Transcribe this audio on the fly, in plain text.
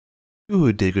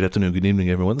Good day, good afternoon, good evening,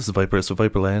 everyone. This is Viper for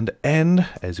Viperland, and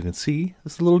as you can see,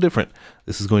 this is a little different.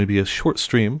 This is going to be a short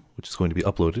stream, which is going to be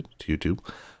uploaded to YouTube,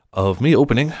 of me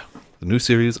opening the new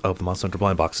series of the Monster Hunter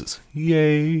blind boxes.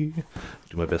 Yay!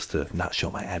 Do my best to not show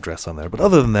my address on there, but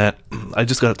other than that, I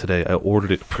just got it today. I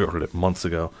pre-ordered it months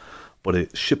ago, but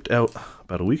it shipped out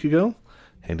about a week ago.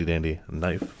 Handy dandy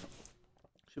knife.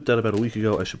 Shipped out about a week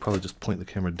ago. I should probably just point the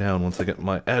camera down once I get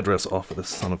my address off of this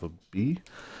son of a bee.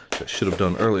 Which I should have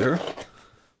done earlier,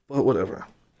 but whatever.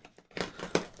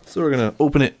 So we're going to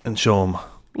open it and show them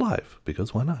live,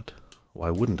 because why not? Why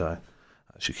wouldn't I?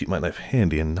 I should keep my knife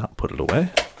handy and not put it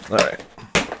away. Alright.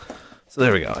 So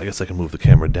there we go. I guess I can move the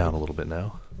camera down a little bit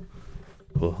now.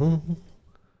 There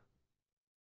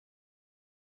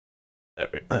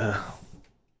we go.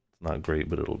 Not great,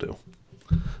 but it'll do.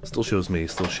 Still shows me,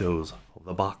 still shows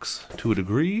the box to a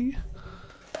degree.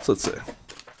 So let's see.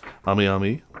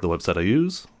 AmiAmi, the website I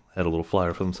use, had a little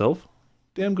flyer for themselves.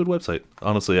 Damn good website.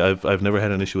 Honestly, I've never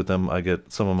had an issue with them. I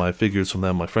get some of my figures from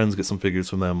them. My friends get some figures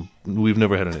from them. We've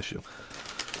never had an issue.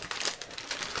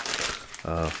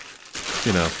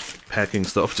 You know, packing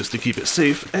stuff just to keep it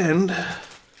safe and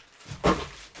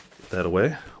get that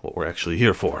away. What we're actually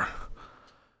here for.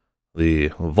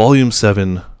 The Volume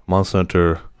 7 Monster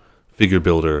Hunter Figure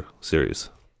Builder series.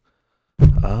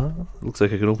 Looks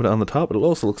like I can open it on the top, but it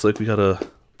also looks like we got a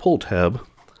pull tab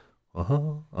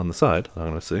on the side, I'm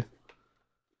going to see.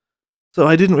 So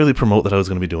I didn't really promote that I was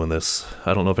going to be doing this.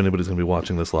 I don't know if anybody's going to be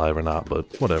watching this live or not,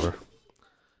 but whatever.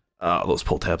 Those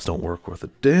pull tabs don't work worth a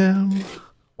damn.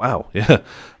 Wow, yeah.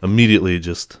 Immediately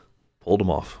just pulled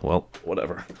them off. Well,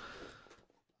 whatever.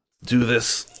 Do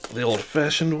this the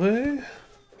old-fashioned way.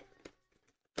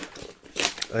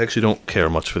 I actually don't care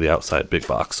much for the outside big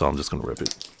box, so I'm just going to rip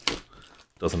it.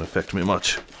 Doesn't affect me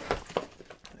much.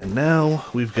 And now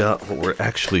we've got what we're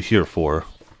actually here for.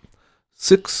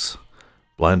 6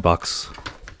 blind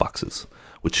boxes,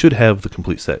 which should have the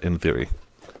complete set in theory.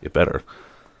 It better.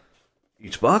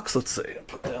 Each box, let's see,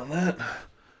 put down that.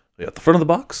 We got the front of the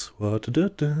box,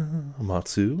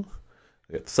 Matsu.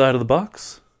 We got the side of the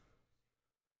box,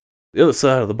 the other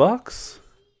side of the box,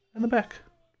 and the back.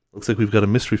 Looks like we've got a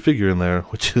mystery figure in there,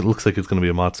 which it looks like it's going to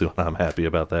be a Matsu, and I'm happy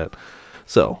about that.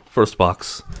 So, first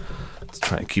box. Let's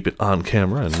try and keep it on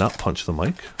camera and not punch the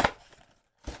mic.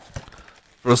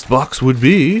 First box would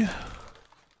be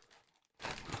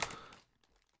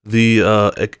the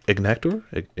Eggnator,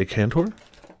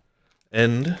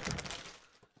 and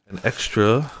an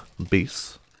extra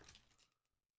base.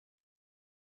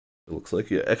 It looks like,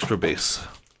 yeah, extra base.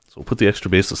 So we'll put the extra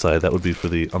base aside. That would be for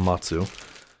the Amatsu.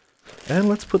 And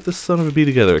let's put this son of a bee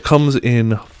together. It comes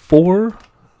in 4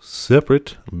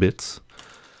 separate bits.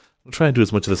 I'll try and do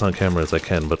as much of this on camera as I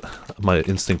can, but my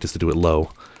instinct is to do it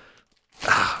low.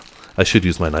 I should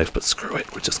use my knife, but screw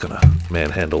it. We're just gonna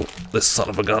manhandle this son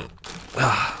of a gun.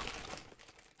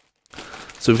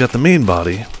 So we've got the main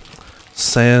body,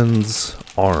 sans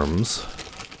arms.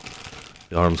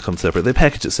 The arms come separate. They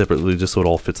package it separately just so it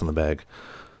all fits in the bag.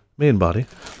 Main body.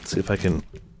 Let's see if I can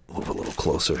move a little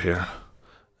closer here.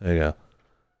 There you go.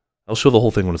 I'll show the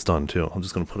whole thing when it's done, too. I'm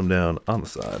just going to put them down on the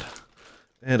side.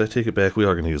 And I take it back. We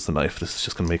are going to use the knife. This is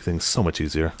just going to make things so much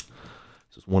easier.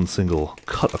 Just one single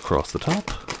cut across the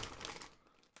top.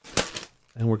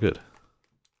 And we're good.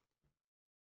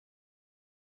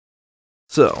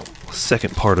 So,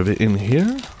 second part of it in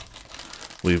here.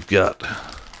 We've got...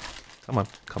 Come on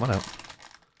out.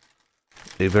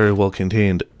 A very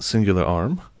well-contained singular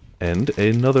arm. And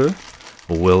another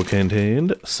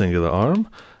well-contained singular arm.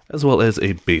 As well as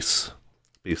a base.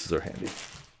 Bases are handy.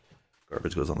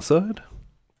 Garbage goes on the side.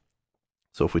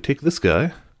 So if we take this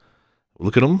guy,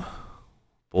 look at him.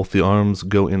 Both the arms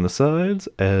go in the sides,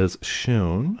 as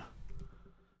shown.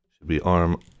 Should be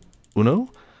arm uno.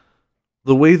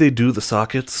 The way they do the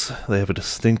sockets, they have a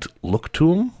distinct look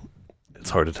to them. It's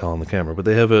hard to tell on the camera, but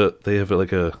they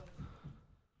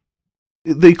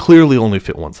clearly only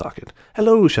fit one socket.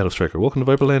 Hello, Shadow Striker. Welcome to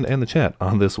Viperland and the chat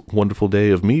on this wonderful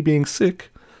day of me being sick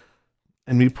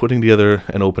and me putting together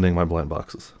and opening my blind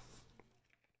boxes.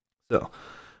 So,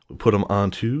 we put them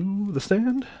onto the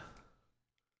stand,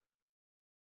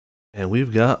 and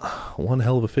we've got one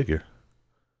hell of a figure.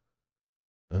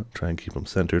 Try and keep them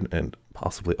centered and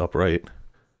possibly upright.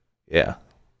 Yeah,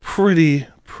 pretty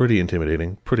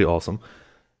intimidating, pretty awesome.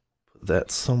 Put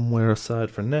that somewhere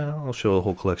aside for now. I'll show the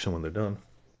whole collection when they're done.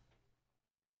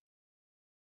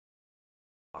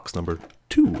 Box number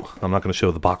 2. I'm not going to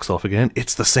show the box off again.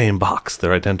 It's the same box.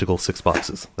 They're identical 6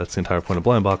 boxes. That's the entire point of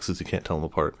blind boxes. You can't tell them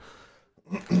apart.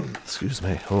 Excuse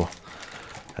me. Oh,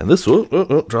 and this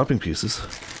dropping pieces.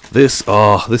 This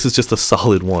is just a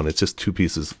solid one. It's just 2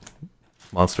 pieces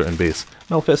monster and base.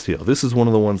 Malfestio. This is one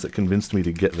of the ones that convinced me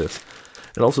to get this.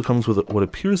 It also comes with what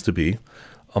appears to be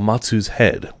Amatsu's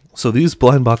head. So these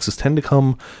blind boxes tend to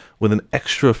come with an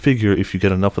extra figure if you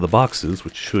get enough of the boxes,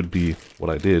 which should be what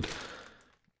I did,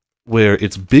 where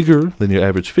it's bigger than your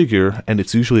average figure, and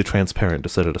it's usually transparent to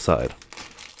set it aside.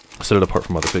 Set it apart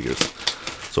from other figures.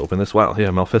 So open this. Wow, yeah,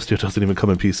 Malfestio doesn't even come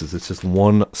in pieces. It's just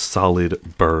one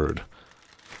solid bird.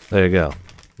 There you go.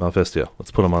 Malfestio.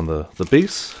 Let's put him on the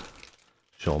base.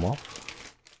 Show him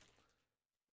off.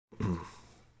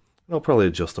 I'll probably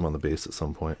adjust him on the base at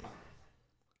some point.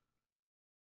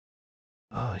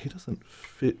 He doesn't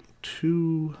fit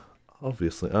too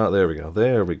obviously. There we go.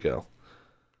 There we go.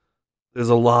 There's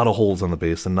a lot of holes on the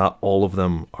base, and not all of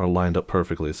them are lined up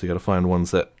perfectly, so you gotta find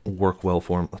ones that work well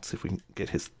for him. Let's see if we can get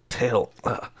his tail.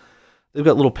 They've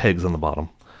got little pegs on the bottom,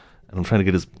 and I'm trying to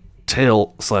get his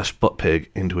tail/butt peg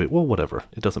into it. Well, whatever.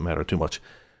 It doesn't matter too much.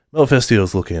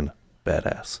 Malfestio's looking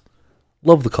badass.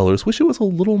 Love the colors. Wish it was a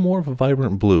little more of a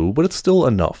vibrant blue, but it's still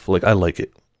enough. Like, I like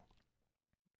it.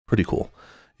 Pretty cool.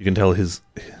 You can tell his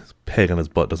peg on his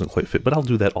butt doesn't quite fit, but I'll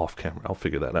do that off camera. I'll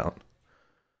figure that out.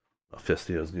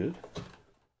 Malfestio's good.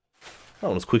 That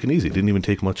one was quick and easy. Didn't even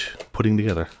take much putting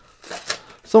together.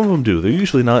 Some of them do. They're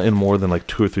usually not in more than like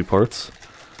 2 or 3 parts.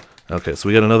 Okay, so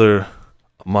we got another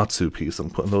Amatsu piece.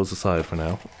 I'm putting those aside for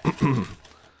now.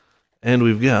 And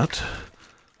we've got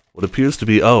what appears to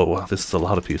be... Oh, this is a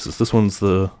lot of pieces. This one's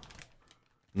the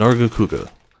Nargacuga.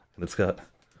 And it's got...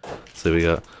 So we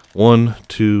got 1,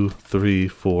 2, 3,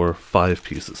 4, 5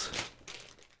 pieces.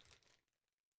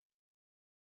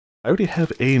 I already have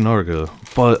a Narga,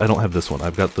 but I don't have this one.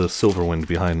 I've got the Silverwind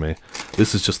behind me.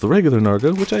 This is just the regular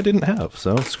Narga, which I didn't have,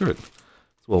 so screw it.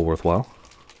 It's well worthwhile.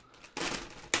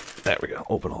 There we go.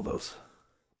 Open all those.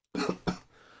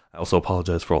 I also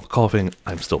apologize for all the coughing.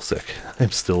 I'm still sick.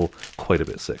 I'm still quite a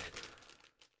bit sick.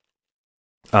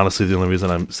 Honestly, the only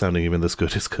reason I'm sounding even this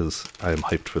good is because I am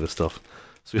hyped for this stuff.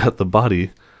 So we got the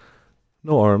body.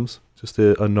 No arms. Just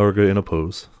a Narga in a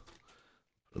pose.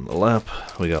 In the lap,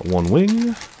 we got 1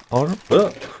 wing. Arm.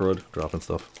 Crud. Dropping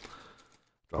stuff.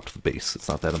 Dropped the base. It's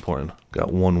not that important.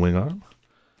 Got 1 wing arm.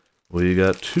 We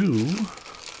got 2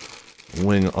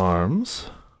 wing arms.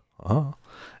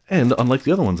 And unlike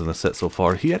the other ones in the set so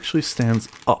far, he actually stands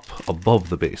up above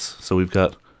the base. So we've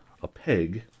got a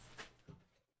peg,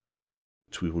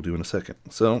 which we will do in a second.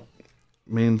 So,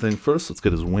 main thing first, let's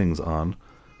get his wings on.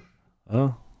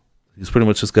 He's pretty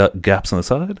much just got gaps on the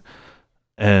side,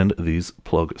 and these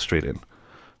plug straight in.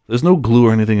 There's no glue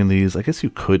or anything in these. I guess you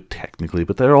could technically,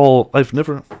 but they're all... I've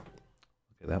never... Okay,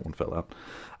 that one fell out.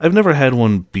 I've never had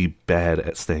one be bad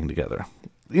at staying together.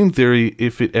 In theory,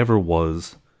 if it ever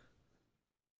was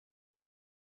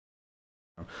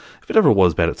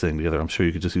bad at staying together, I'm sure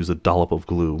you could just use a dollop of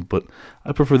glue, but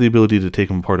I prefer the ability to take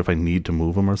them apart if I need to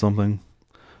move them or something.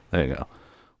 There you go.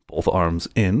 Both arms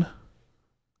in.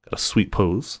 Got a sweet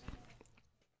pose.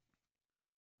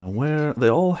 And where they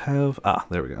all have...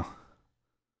 there we go.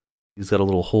 He's got a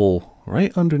little hole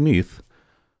right underneath.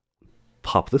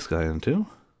 Pop this guy into.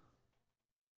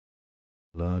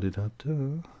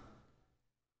 La-di-da-da.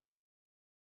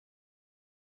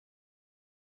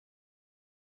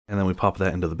 And then we pop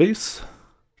that into the base.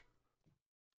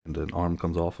 And an arm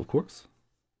comes off, of course.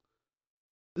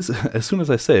 This, as soon as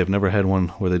I say I've never had one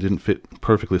where they didn't fit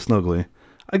perfectly snugly,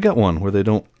 I got one where they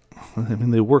don't... I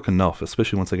mean, they work enough,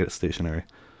 especially once I get it stationary.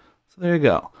 So there you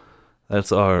go.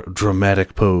 That's our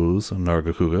dramatic pose,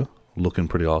 Nargacuga. Looking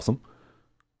pretty awesome.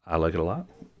 I like it a lot.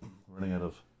 Running out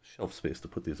of shelf space to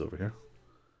put these over here.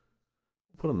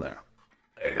 Put them there.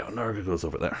 There you go. Narga goes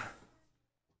over there.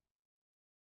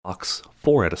 Box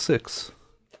 4 out of 6.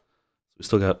 We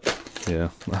still got, yeah,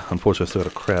 unfortunately I still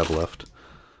got a crab left.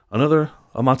 Another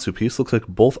Amatsu piece. Looks like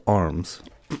both arms.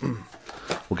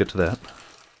 We'll get to that.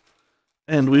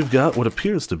 And we've got what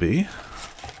appears to be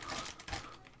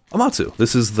Amatsu.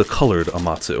 This is the colored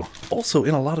Amatsu. Also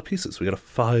in a lot of pieces. We got a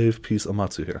 5-piece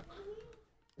Amatsu here.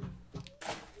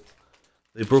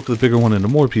 They broke the bigger one into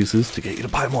more pieces to get you to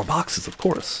buy more boxes, of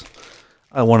course.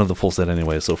 I wanted the full set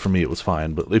anyway, so for me it was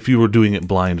fine. But if you were doing it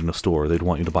blind in a store, they'd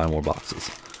want you to buy more boxes.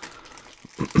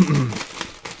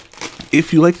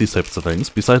 If you like these types of things,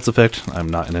 besides the fact I'm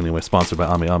not in any way sponsored by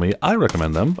AmiAmi, I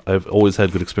recommend them. I've always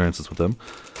had good experiences with them.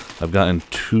 I've gotten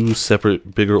 2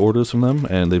 separate bigger orders from them,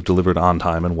 and they've delivered on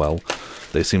time and well.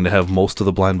 They seem to have most of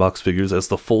the blind box figures as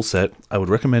the full set. I would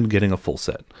recommend getting a full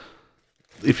set.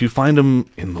 If you find them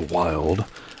in the wild,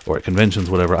 or at conventions,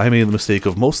 whatever, I made the mistake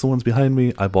of most of the ones behind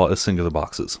me, I bought as singular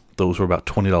boxes. Those were about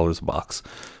 $20 a box.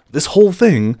 This whole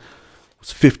thing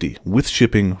was $50 with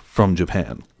shipping from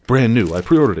Japan. Brand new. I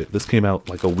pre-ordered it. This came out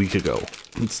like a week ago.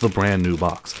 It's the brand new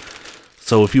box.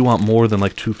 So if you want more than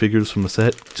like 2 figures from the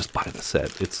set, just buy the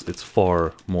set. It's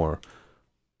far more.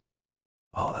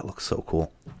 Oh, that looks so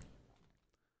cool.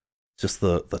 Just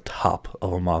the top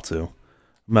of Amatsu.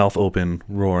 Mouth open,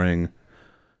 roaring,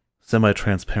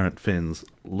 semi-transparent fins,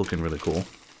 looking really cool.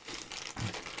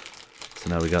 So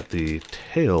now we got the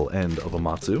tail end of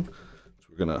Amatsu, which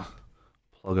we're gonna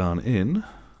plug on in.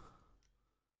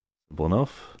 Simple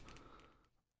enough.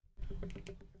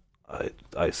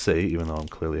 I say, even though I'm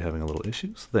clearly having a little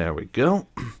issues. There we go.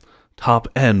 Top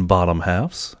and bottom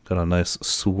halves. Got a nice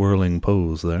swirling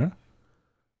pose there.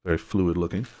 Very fluid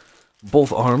looking.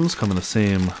 Both arms come in the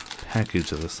same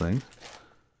package of this thing.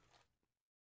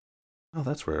 Oh,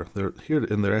 that's rare. They're here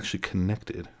and they're actually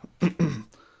connected. This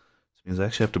means I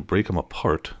actually have to break them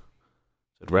apart.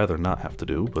 I'd rather not have to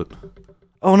do, but...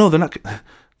 Oh no, they're not...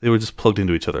 They were just plugged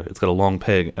into each other. It's got a long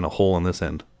peg and a hole on this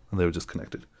end, and they were just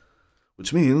connected.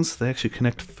 Which means they actually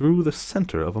connect through the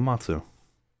center of Amatsu.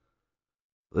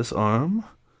 This arm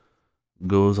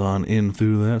goes on in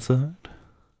through that side.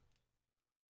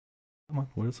 Come on,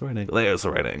 where's the right angle? There's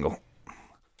the right angle.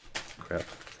 Crap.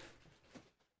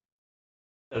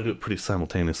 Gotta do it pretty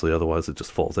simultaneously, otherwise it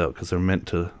just falls out, because they're meant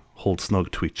to hold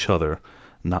snug to each other,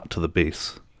 not to the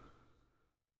base.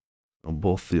 So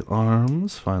both the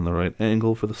arms find the right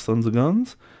angle for the Sons of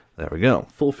Guns. There we go.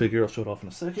 Full figure, I'll show it off in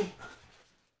a second.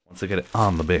 Once I get it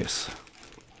on the base.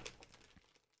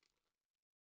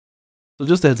 So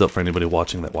just a heads up for anybody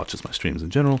watching that watches my streams in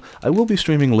general, I will be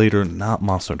streaming later, not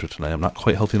Monster Hunter tonight. I'm not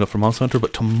quite healthy enough for Monster Hunter,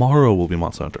 but tomorrow will be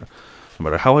Monster Hunter. No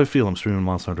matter how I feel, I'm streaming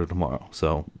Monster Hunter tomorrow.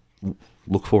 So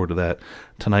look forward to that.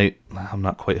 Tonight, I'm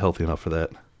not quite healthy enough for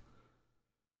that.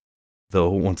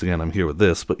 Though, once again, I'm here with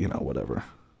this, but you know, whatever.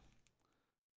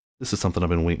 This is something I've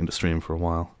been waiting to stream for a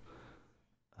while.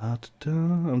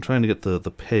 I'm trying to get the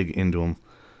peg into them.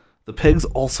 The pegs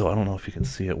also, I don't know if you can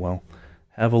see it well,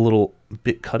 have a little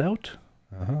bit cut out.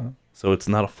 So it's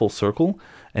not a full circle,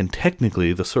 and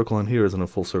technically the circle on here isn't a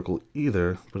full circle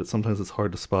either, but sometimes it's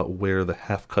hard to spot where the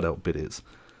half cut out bit is.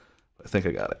 I think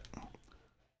I got it.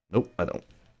 Nope, I don't.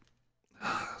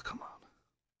 Come on.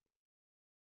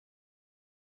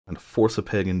 And force a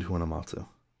peg into an Amatsu.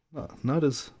 No, not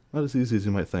as easy as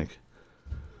you might think.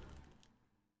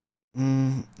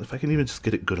 If I can even just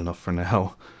get it good enough for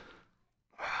now.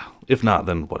 If not,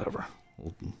 then whatever.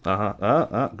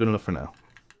 Good enough for now.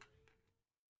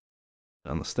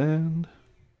 On the stand.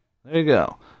 There you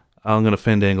go. I'm going to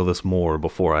fend angle this more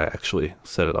before I actually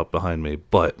set it up behind me,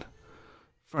 but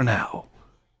for now,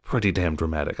 pretty damn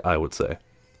dramatic, I would say.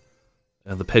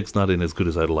 And the peg's not in as good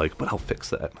as I'd like, but I'll fix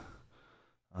that.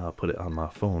 I'll put it on my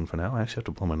phone for now. I actually have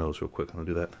to blow my nose real quick. I'm going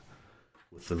to do that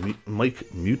with the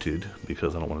mic muted,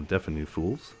 because I don't want to deafen you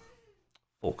fools.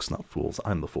 Folks, not fools.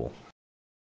 I'm the fool.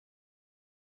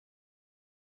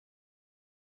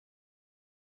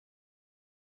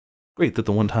 Great that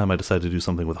the one time I decided to do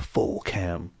something with a full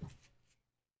cam.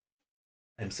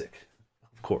 I'm sick,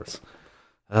 of course.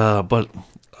 But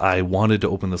I wanted to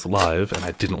open this live, and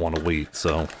I didn't want to wait,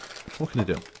 so what can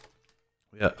you do?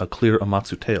 We got a clear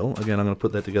Amatsu tail. Again, I'm going to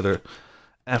put that together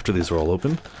after these are all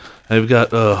open. And we've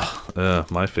got,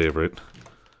 my favorite.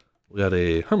 We got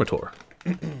a Hermitor.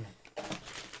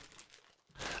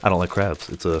 I don't like crabs.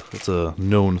 It's a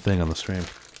known thing on the stream.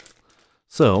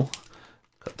 So,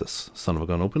 got this son of a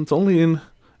gun open.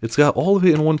 It's got all of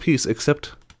it in one piece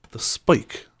except the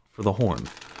spike for the horn.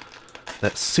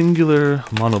 That singular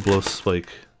monoblow spike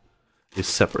is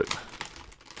separate.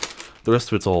 The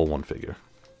rest of it's all one figure.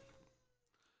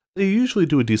 They usually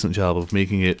do a decent job of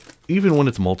making it, even when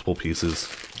it's multiple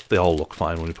pieces, they all look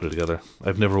fine when you put it together.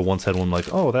 I've never once had one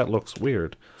like, oh, that looks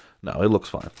weird. No, it looks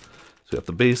fine. So we got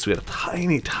the base, we got a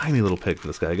tiny, tiny little peg for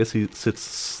this guy. I guess he sits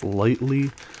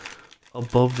slightly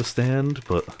above the stand,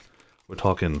 but we're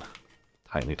talking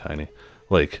tiny, tiny.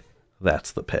 Like,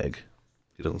 that's the peg.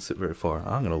 He doesn't sit very far.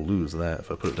 I'm going to lose that if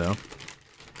I put it down.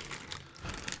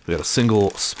 We got a single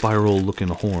spiral-looking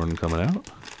horn coming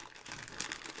out.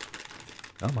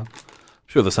 Come on. I'm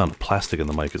sure the sound of plastic in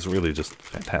the mic is really just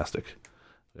fantastic.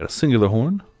 We got a singular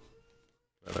horn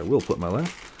that I will put in my lap.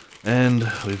 And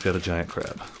we've got a giant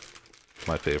crab.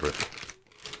 My favorite.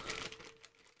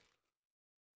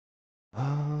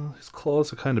 His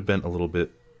claws are kind of bent a little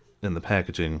bit in the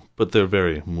packaging, but they're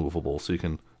very movable, so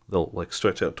they'll like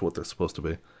stretch out to what they're supposed to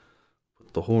be.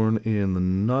 Put the horn in the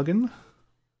noggin.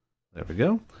 There we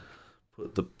go.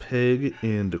 Put the peg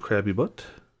into Krabby Butt.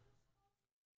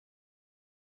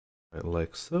 Right,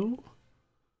 like so.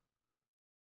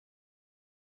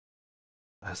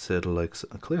 I said like so.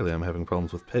 Clearly I'm having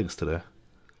problems with pegs today.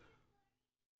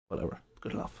 Whatever.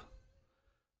 Good enough.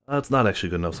 It's not actually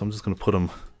good enough, so I'm just going to put them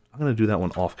I'm going to do that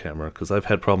one off camera because I've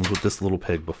had problems with this little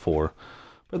peg before.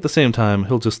 But at the same time,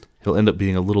 he'll end up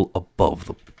being a little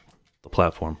above the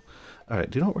platform. Alright,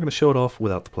 do you know what? We're going to show it off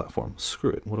without the platform.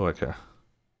 Screw it. What do I care?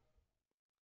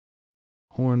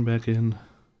 Horn back in.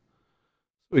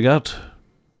 We got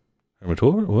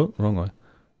Hermitor. Whoa, wrong way.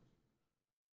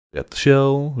 We got the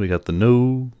shell. We got the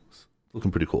nose.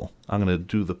 Looking pretty cool. I'm going to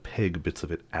do the peg bits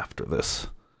of it after this.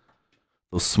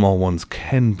 Those small ones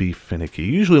can be finicky.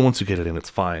 Usually once you get it in, it's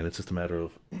fine. It's just a matter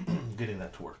of getting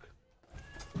that to work.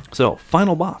 So,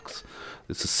 final box.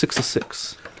 This is 6 of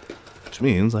 6. Which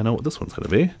means I know what this one's going to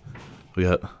be. We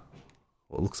got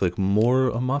what looks like more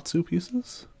Amatsu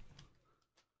pieces.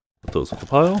 Put those with the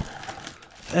pile.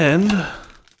 And,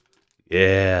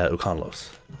 yeah, Ukanlos.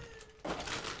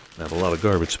 I have a lot of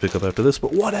garbage to pick up after this,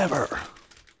 but whatever.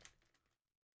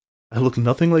 I look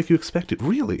nothing like you expected.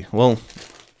 Really? Well,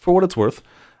 for what it's worth,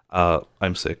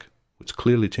 I'm sick, which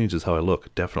clearly changes how I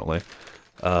look, definitely.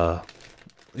 I've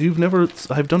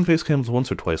done face cams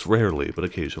once or twice, rarely, but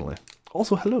occasionally.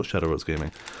 Also, hello, Shadow Rose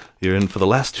Gaming. You're in for the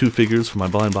last 2 figures for my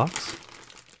blind box.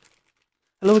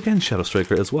 Hello again, Shadow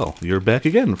Striker, as well. You're back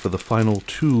again for the final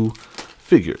 2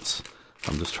 figures.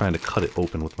 I'm just trying to cut it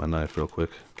open with my knife real quick.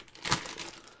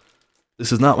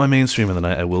 This is not my main stream of the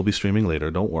night. I will be streaming later,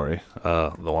 don't worry.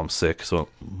 Though I'm sick, so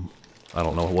I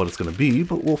don't know what it's going to be,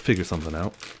 but we'll figure something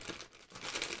out.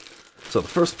 So the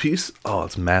first piece, oh,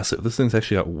 it's massive. This thing's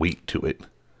actually got weight to it.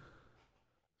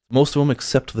 Most of them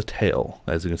except the tail.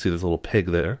 As you can see, there's a little peg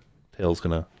there. Tail's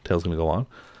gonna go on.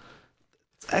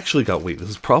 It's actually got weight. This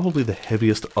is probably the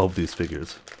heaviest of these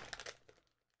figures.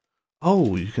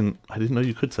 Oh, you can... I didn't know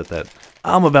you could set that.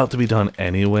 I'm about to be done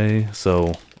anyway,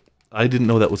 so... I didn't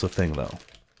know that was a thing, though.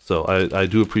 So I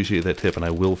do appreciate that tip, and I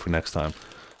will for next time.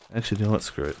 Actually, you know what?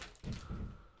 Screw it.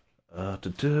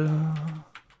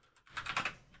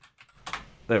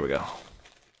 There we go.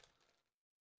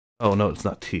 Oh, no, it's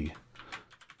not T.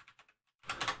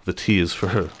 The T is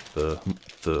for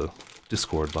the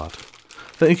Discord bot.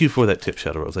 Thank you for that tip,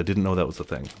 Shadow Rose. I didn't know that was a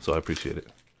thing, so I appreciate it.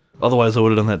 Otherwise, I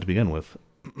would have done that to begin with.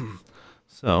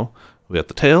 So, we got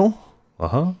the tail.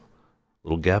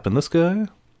 Little gap in this guy.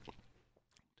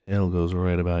 Tail goes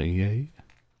right about yay.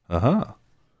 Pops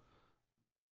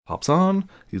on.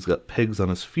 He's got pegs on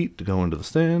his feet to go into the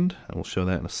stand, and we'll show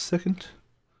that in a second.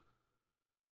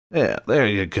 Yeah, there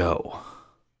you go.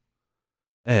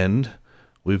 And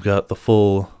we've got the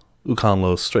full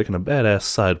Ukanlos striking a badass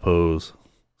side pose,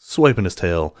 swiping his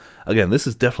tail. Again, this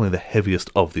is definitely the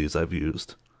heaviest of these I've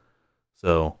used.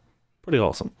 So, pretty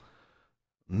awesome.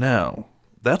 Now,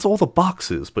 that's all the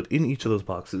boxes, but in each of those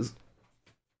boxes,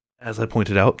 as I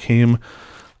pointed out, came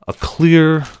a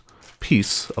clear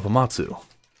piece of Amatsu.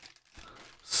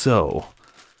 So,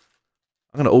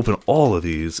 I'm going to open all of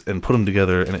these and put them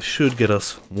together, and it should get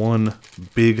us one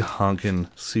big honkin'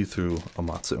 see-through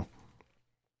Amatsu.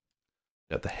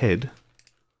 Got the head.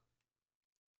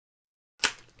 I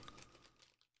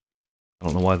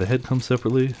don't know why the head comes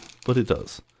separately, but it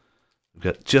does. We've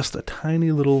got just a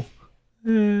tiny little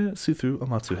see-through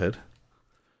Amatsu head.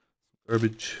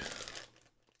 Garbage.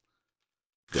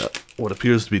 Got what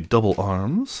appears to be double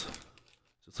arms.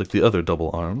 Just like the other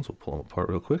double arms. We'll pull them apart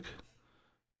real quick.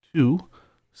 2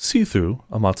 see-through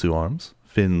Amatsu arms.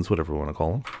 Fins, whatever we want to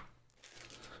call them.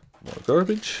 More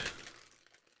garbage.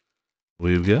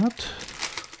 We've got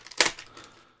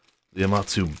the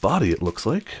Amatsu body, it looks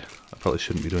like. I probably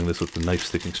shouldn't be doing this with the knife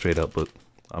sticking straight up, but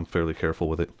I'm fairly careful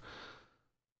with it.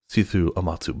 See-through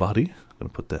Amatsu body. I'm going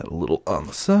to put that a little on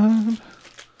the side.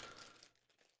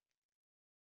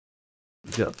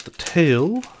 We got the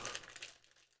tail.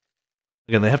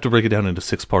 Again, they have to break it down into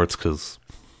 6 parts because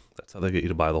that's how they get you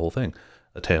to buy the whole thing.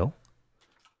 A tail.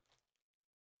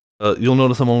 You'll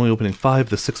notice I'm only opening 5.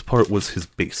 The 6th part was his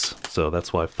base, so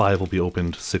that's why 5 will be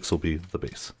opened, 6 will be the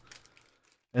base.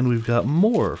 And we've got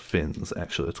more fins.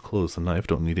 Actually, let's close the knife.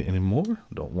 Don't need it anymore.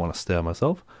 Don't want to stab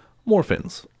myself. More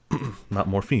fins. Not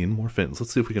morphine, more fins.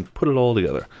 Let's see if we can put it all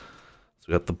together. So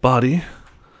we got the body.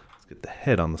 Let's get the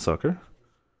head on the sucker.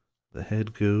 The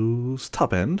head goes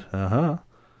top end. I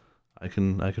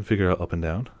can figure out up and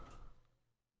down.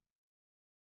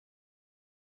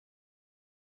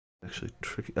 Actually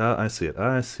tricky. I see it.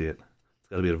 I see it. It's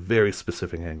got to be at a very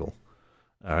specific angle.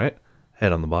 All right.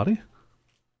 Head on the body.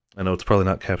 I know it's probably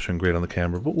not capturing great on the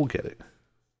camera, but we'll get it.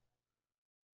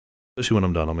 Especially when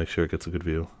I'm done, I'll make sure it gets a good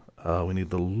view. We need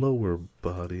the lower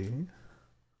body.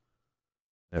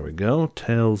 There we go.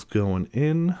 Tail's going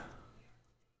in.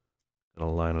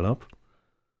 Gotta line it up.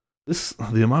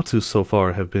 The Amatsus so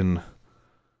far have been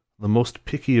the most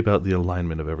picky about the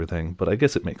alignment of everything, but I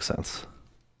guess it makes sense.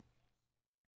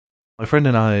 my friend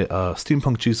and I,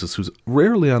 Steampunk Jesus, who's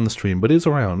rarely on the stream but is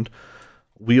around,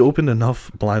 we opened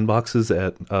enough blind boxes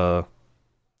at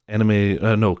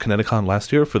Kineticon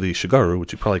last year for the Shigaru,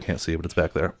 which you probably can't see, but it's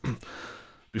back there.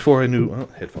 Before I knew, oh,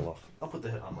 head fell off. I'll put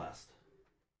the head on last.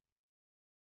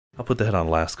 I'll put the head on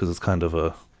last because it's kind of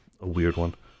a weird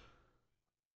one.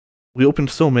 We opened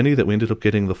so many that we ended up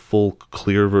getting the full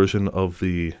clear version of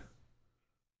the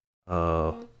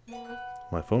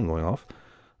my phone going off,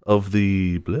 of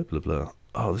the blah blah blah.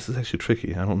 Oh, this is actually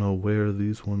tricky. I don't know where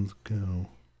these ones go.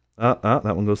 That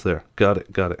one goes there. Got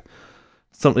it.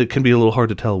 It can be a little hard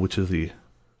to tell which is the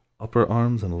upper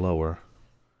arms and lower.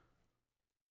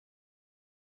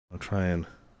 I'll try and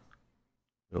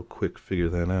real quick figure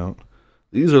that out.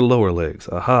 These are lower legs.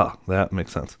 Aha, that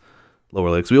makes sense. Lower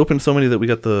legs. We opened so many that we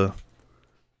got the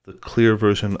clear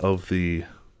version of the...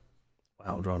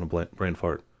 Wow, I'm drawing a brain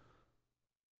fart.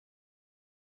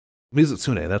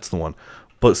 Mizutsune, that's the one.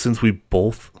 But since we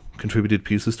both contributed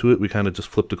pieces to it, we kind of just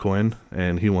flipped a coin,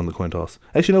 and he won the coin toss.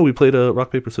 Actually, no, we played rock,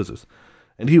 paper, scissors.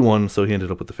 And he won, so he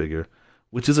ended up with the figure.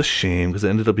 Which is a shame, because it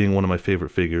ended up being one of my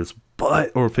favorite figures,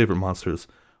 or favorite monsters.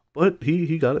 But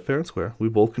he got it fair and square. We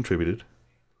both contributed.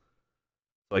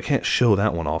 So I can't show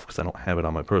that one off, because I don't have it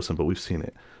on my person, but we've seen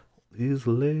it. These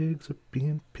legs are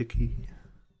being picky.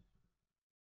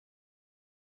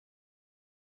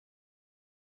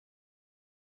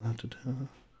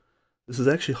 This is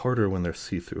actually harder when they're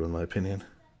see-through, in my opinion.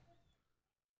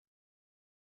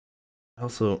 I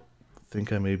also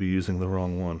think I may be using the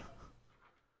wrong one.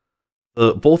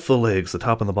 Both the legs, the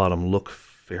top and the bottom, look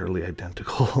fairly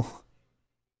identical.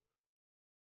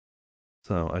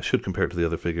 So I should compare it to the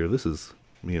other figure. This is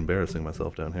me embarrassing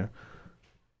myself down here.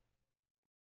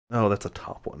 Oh, that's a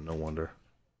top one, no wonder.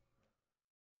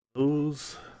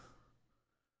 Those...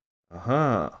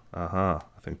 I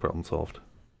think problem solved.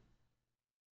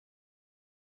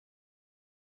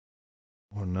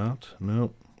 Or not?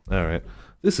 Nope. Alright.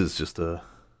 This is just a...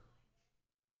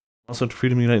 Also to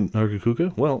Freedom Unite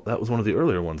Nargacuga? Well, that was one of the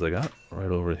earlier ones I got.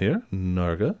 Right over here.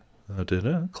 Narga.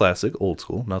 Classic, old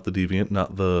school. Not the Deviant,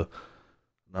 not the...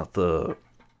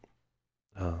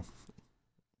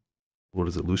 what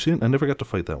is it, Lucian? I never got to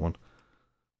fight that one.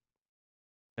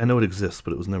 I know it exists,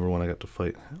 but it was never one I got to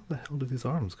fight. How the hell did these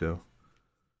arms go?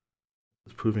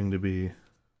 It's proving to be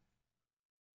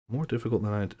more difficult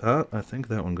than I think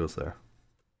that one goes there.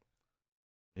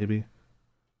 Maybe.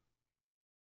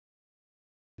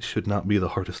 It should not be the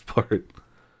hardest part.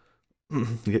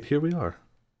 Yet here we are.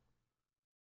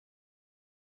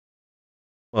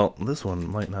 Well, this one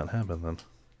might not happen then.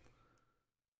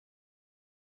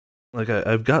 Like,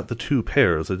 I've got the two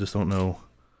pairs, I just don't know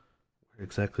where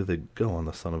exactly they go on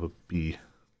the son of a bee.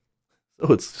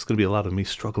 So it's just going to be a lot of me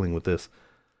struggling with this.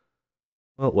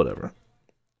 Well, whatever.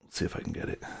 Let's see if I can get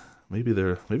it. Maybe I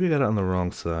got it on the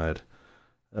wrong side.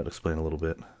 That'd explain a little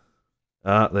bit.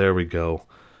 Ah, there we go.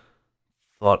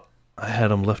 Thought I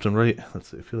had them left and right. Let's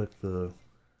see, I feel like the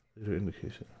later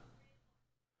indication.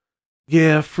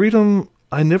 Yeah, Freedom,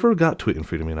 I never got to it in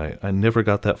Freedom Unite. I never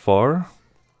got that far.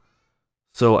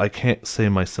 So I can't say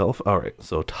myself. Alright,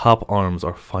 so top arms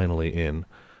are finally in.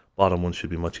 Bottom ones should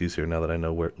be much easier now that I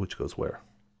know which goes where.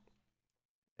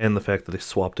 And the fact that they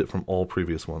swapped it from all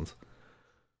previous ones.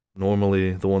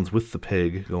 Normally, the ones with the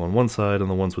peg go on one side, and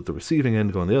the ones with the receiving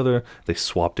end go on the other. They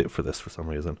swapped it for this for some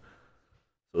reason.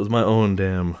 So it was my own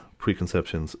damn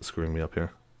preconceptions screwing me up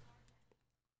here.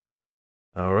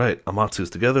 Alright, Amatsu's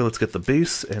together. Let's get the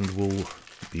base, and we'll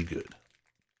be good.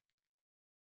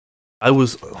 I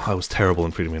was terrible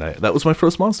in Freedom Unite. That was my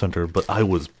first Monster Hunter, but I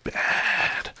was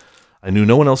bad. I knew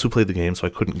no one else who played the game, so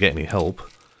I couldn't get any help.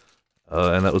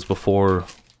 And that was before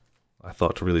I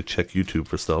thought to really check YouTube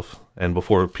for stuff, and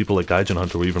before people like Gaijin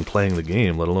Hunter were even playing the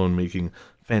game, let alone making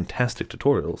fantastic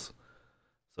tutorials.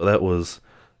 So that was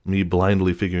me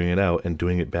blindly figuring it out and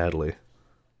doing it badly.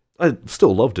 I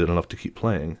still loved it enough to keep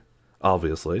playing,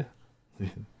 obviously.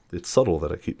 It's subtle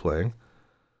that I keep playing.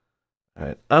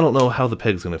 Alright, I don't know how the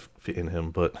peg's gonna fit in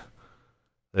him, but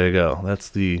there you go. That's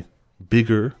the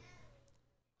bigger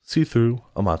see-through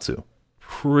Amatsu.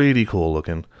 Pretty cool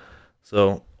looking.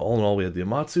 So, all in all, we had the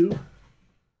Amatsu,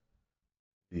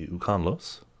 the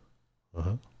Ukanlos,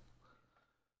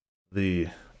 the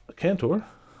Cantor,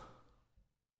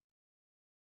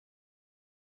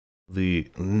 the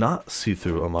not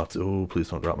see-through Amatsu. Oh, please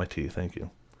don't drop my tea, thank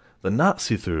you. The not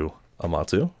see-through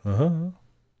Amatsu.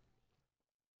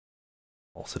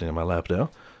 All sitting on my lap now.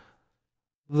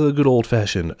 The good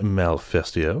old-fashioned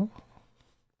Malfestio.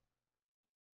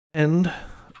 And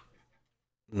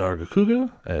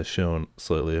Nargacuga, as shown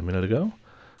slightly a minute ago.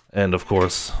 And, of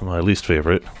course, my least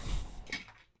favorite,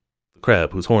 the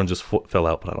crab whose horn just fell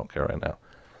out, but I don't care right now.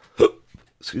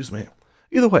 Excuse me.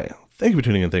 Either way, thank you for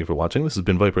tuning in, thank you for watching. This has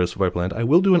been Viperous for Viperland. I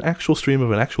will do an actual stream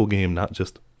of an actual game, not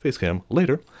just Facecam,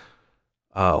 later.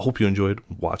 Hope you enjoyed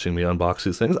watching me unbox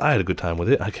these things. I had a good time with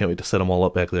it. I can't wait to set them all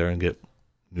up back there and get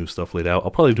new stuff laid out.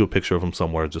 I'll probably do a picture of them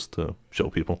somewhere just to show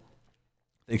people.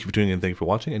 Thank you for tuning in, thank you for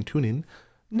watching, and tune in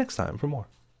next time for more.